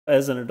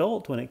As an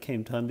adult, when it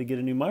came time to get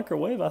a new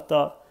microwave, I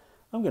thought,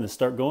 I'm going to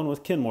start going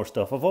with Kenmore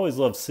stuff. I've always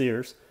loved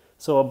Sears.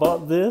 So I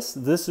bought this.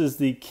 This is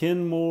the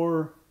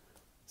Kenmore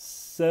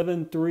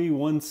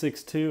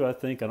 73162, I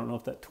think. I don't know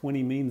if that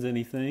 20 means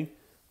anything.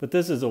 But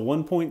this is a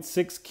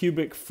 1.6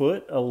 cubic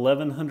foot,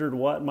 1100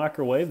 watt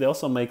microwave. They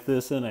also make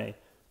this in a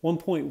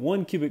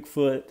 1.1 cubic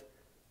foot,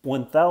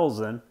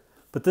 1000.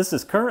 But this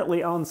is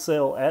currently on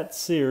sale at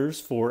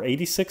Sears for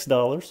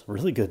 $86.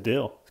 Really good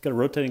deal. It's got a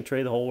rotating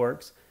tray, the whole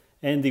works.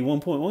 And the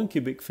 1.1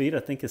 cubic feet,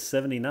 I think, is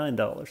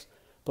 $79.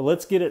 But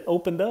let's get it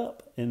opened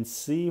up and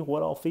see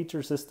what all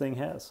features this thing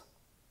has.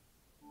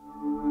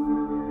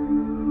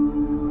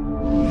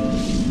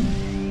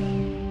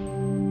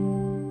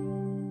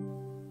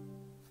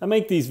 I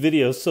make these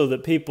videos so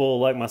that people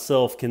like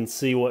myself can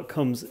see what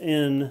comes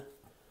in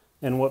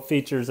and what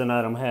features an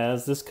item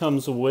has. This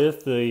comes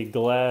with the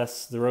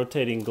glass, the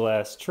rotating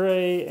glass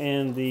tray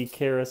and the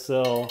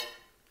carousel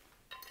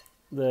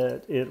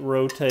that it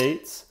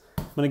rotates.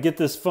 I'm going to get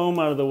this foam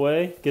out of the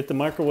way, get the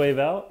microwave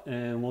out,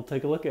 and we'll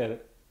take a look at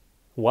it.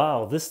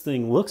 Wow, this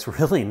thing looks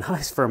really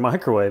nice for a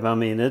microwave. I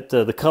mean,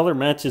 the color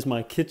matches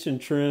my kitchen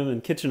trim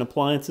and kitchen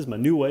appliances. My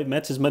new wave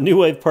matches my new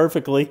wave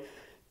perfectly.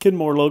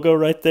 Kenmore logo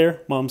right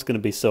there. Mom's going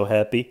to be so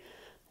happy.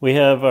 We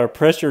have our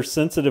pressure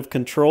sensitive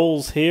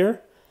controls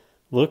here.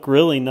 Look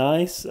really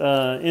nice.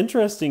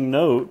 Interesting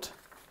note.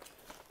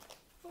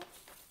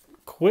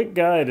 Quick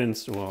guide,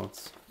 well,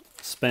 it's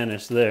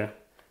Spanish there.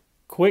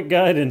 Quick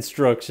guide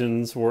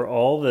instructions were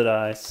all that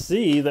I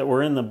see that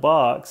were in the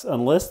box,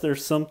 unless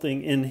there's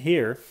something in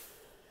here.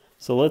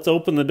 So let's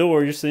open the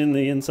door. You're seeing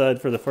the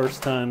inside for the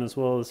first time as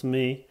well as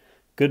me.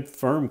 Good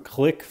firm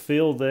click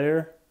feel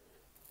there.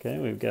 Okay,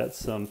 we've got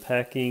some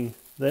packing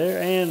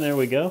there, and there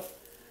we go.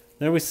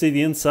 There we see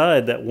the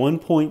inside, that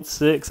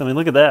 1.6. I mean,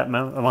 look at that.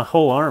 My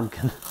whole arm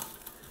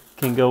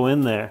can go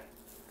in there.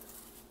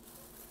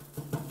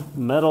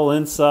 Metal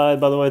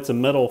inside. By the way, it's a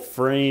metal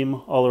frame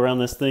all around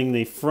this thing.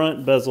 The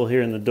front bezel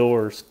here in the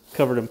door is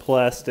covered in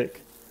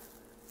plastic,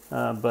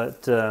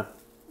 but the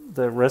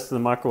rest of the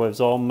microwave is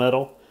all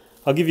metal.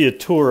 I'll give you a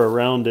tour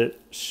around it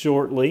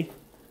shortly,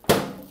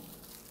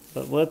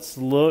 but let's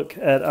look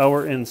at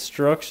our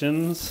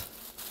instructions.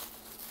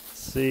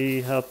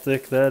 See how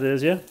thick that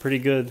is. Yeah, pretty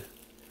good.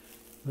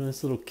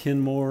 Nice little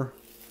Kenmore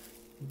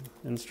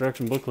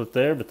instruction booklet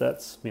there, but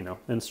that's, you know,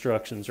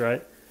 instructions,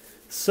 right?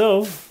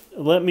 So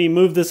let me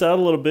move this out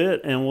a little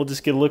bit and we'll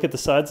just get a look at the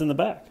sides and the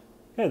back.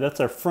 Okay, that's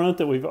our front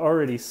that we've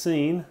already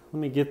seen. Let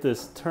me get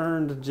this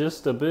turned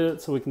just a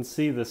bit so we can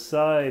see the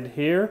side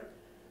here.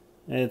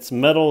 It's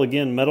metal,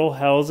 again, metal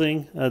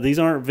housing. These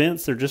aren't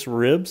vents, they're just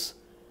ribs.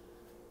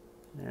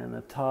 And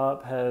the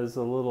top has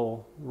a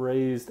little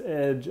raised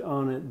edge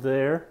on it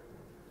there.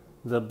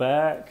 The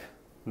back,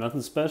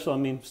 nothing special. I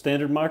mean,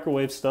 standard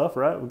microwave stuff,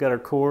 right? We've got our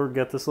cord,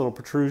 got this little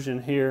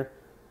protrusion here,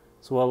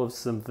 as well as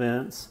some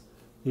vents.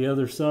 The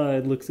other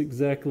side looks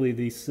exactly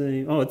the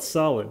same. Oh, it's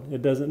solid.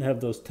 It doesn't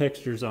have those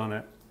textures on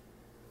it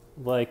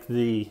like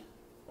the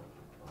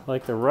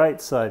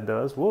right side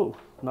does. Whoa,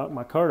 knocked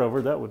my cart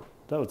over. That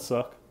would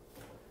suck.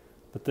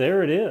 But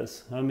there it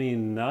is. I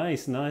mean,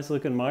 nice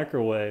looking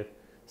microwave.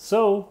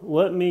 So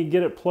let me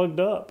get it plugged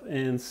up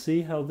and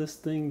see how this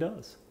thing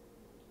does.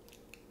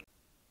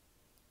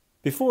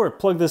 Before I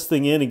plug this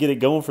thing in and get it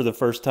going for the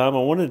first time, I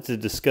wanted to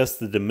discuss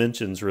the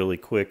dimensions really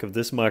quick of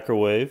this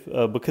microwave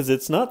because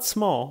it's not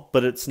small,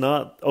 but it's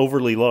not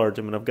overly large.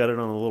 I mean, I've got it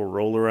on a little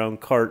roll-around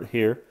cart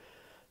here.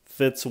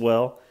 Fits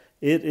well.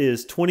 It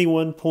is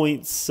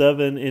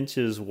 21.7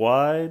 inches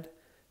wide.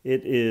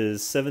 It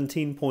is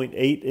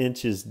 17.8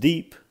 inches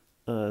deep,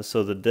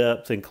 so the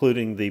depth,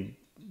 including the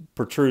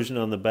protrusion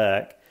on the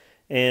back,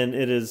 and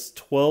it is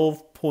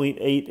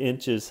 12.8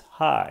 inches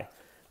high.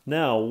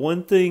 Now,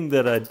 one thing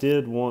that I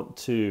did want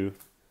to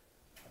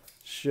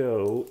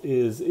show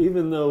is,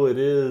 even though it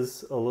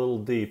is a little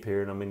deep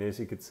here, and I mean, as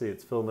you can see,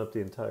 it's filling up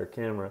the entire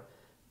camera,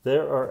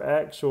 there are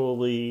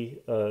actually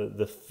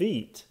the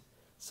feet,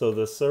 so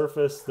the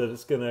surface that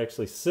it's going to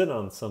actually sit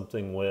on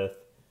something with.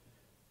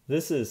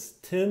 This is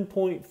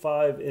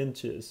 10.5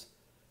 inches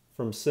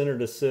from center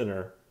to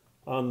center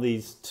on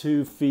these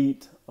 2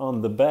 feet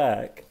on the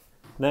back.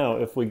 Now,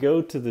 if we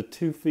go to the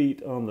 2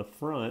 feet on the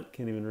front,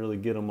 can't even really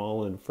get them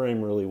all in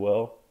frame really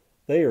well,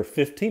 they are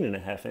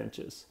 15.5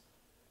 inches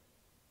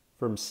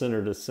from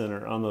center to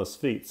center on those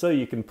feet. So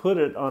you can put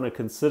it on a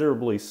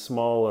considerably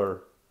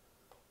smaller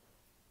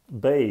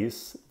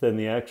base than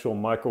the actual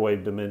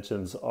microwave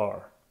dimensions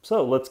are.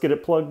 So let's get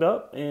it plugged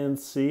up and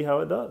see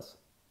how it does.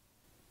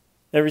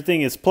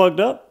 Everything is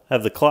plugged up,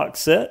 have the clock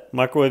set,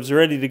 microwave's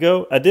ready to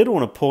go. I did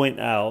want to point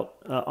out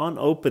on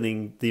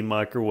opening the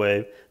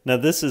microwave, now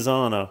this is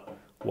on a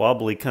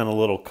wobbly kind of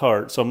little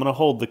cart, so I'm going to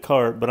hold the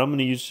cart, but I'm going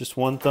to use just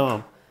one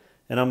thumb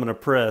and I'm going to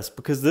press,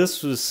 because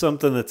this was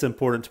something that's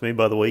important to me.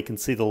 By the way, you can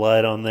see the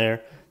light on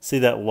there, see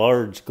that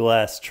large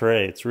glass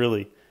tray. It's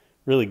really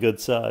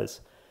good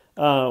size.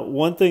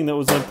 One thing that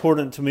was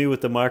important to me with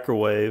the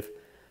microwave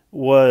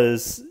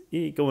was,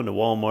 you go into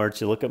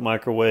Walmart, you look at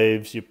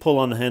microwaves, you pull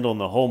on the handle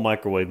and the whole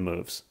microwave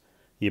moves.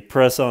 You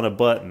press on a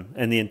button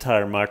and the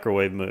entire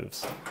microwave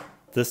moves.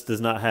 This does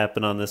not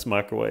happen on this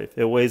microwave.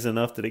 It weighs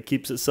enough that it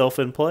keeps itself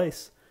in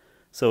place,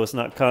 so it's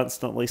not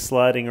constantly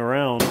sliding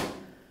around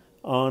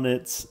on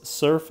its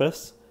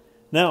surface.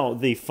 Now,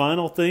 the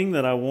final thing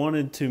that I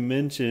wanted to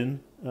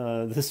mention,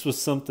 this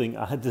was something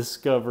I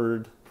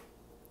discovered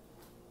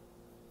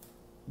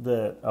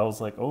that I was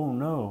like, oh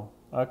no.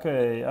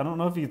 Okay, I don't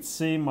know if you can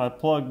see my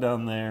plug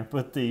down there,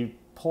 but the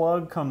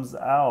plug comes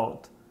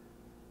out,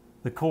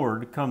 the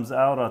cord comes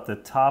out at the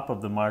top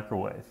of the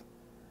microwave.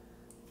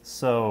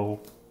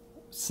 So,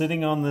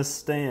 sitting on this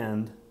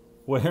stand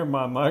where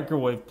my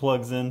microwave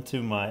plugs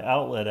into my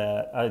outlet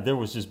at, there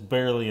was just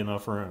barely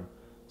enough room.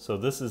 So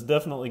this is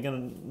definitely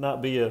going to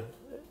not be a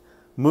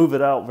move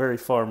it out very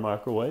far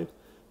microwave.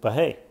 But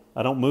hey,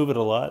 I don't move it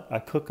a lot. I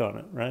cook on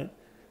it, right?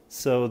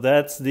 So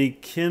that's the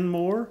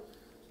Kenmore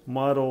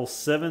model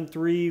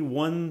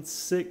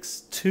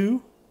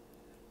 73162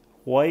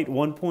 white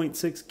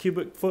 1.6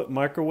 cubic foot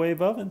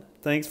microwave oven.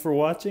 Thanks for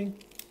watching.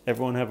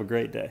 Everyone have a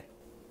great day.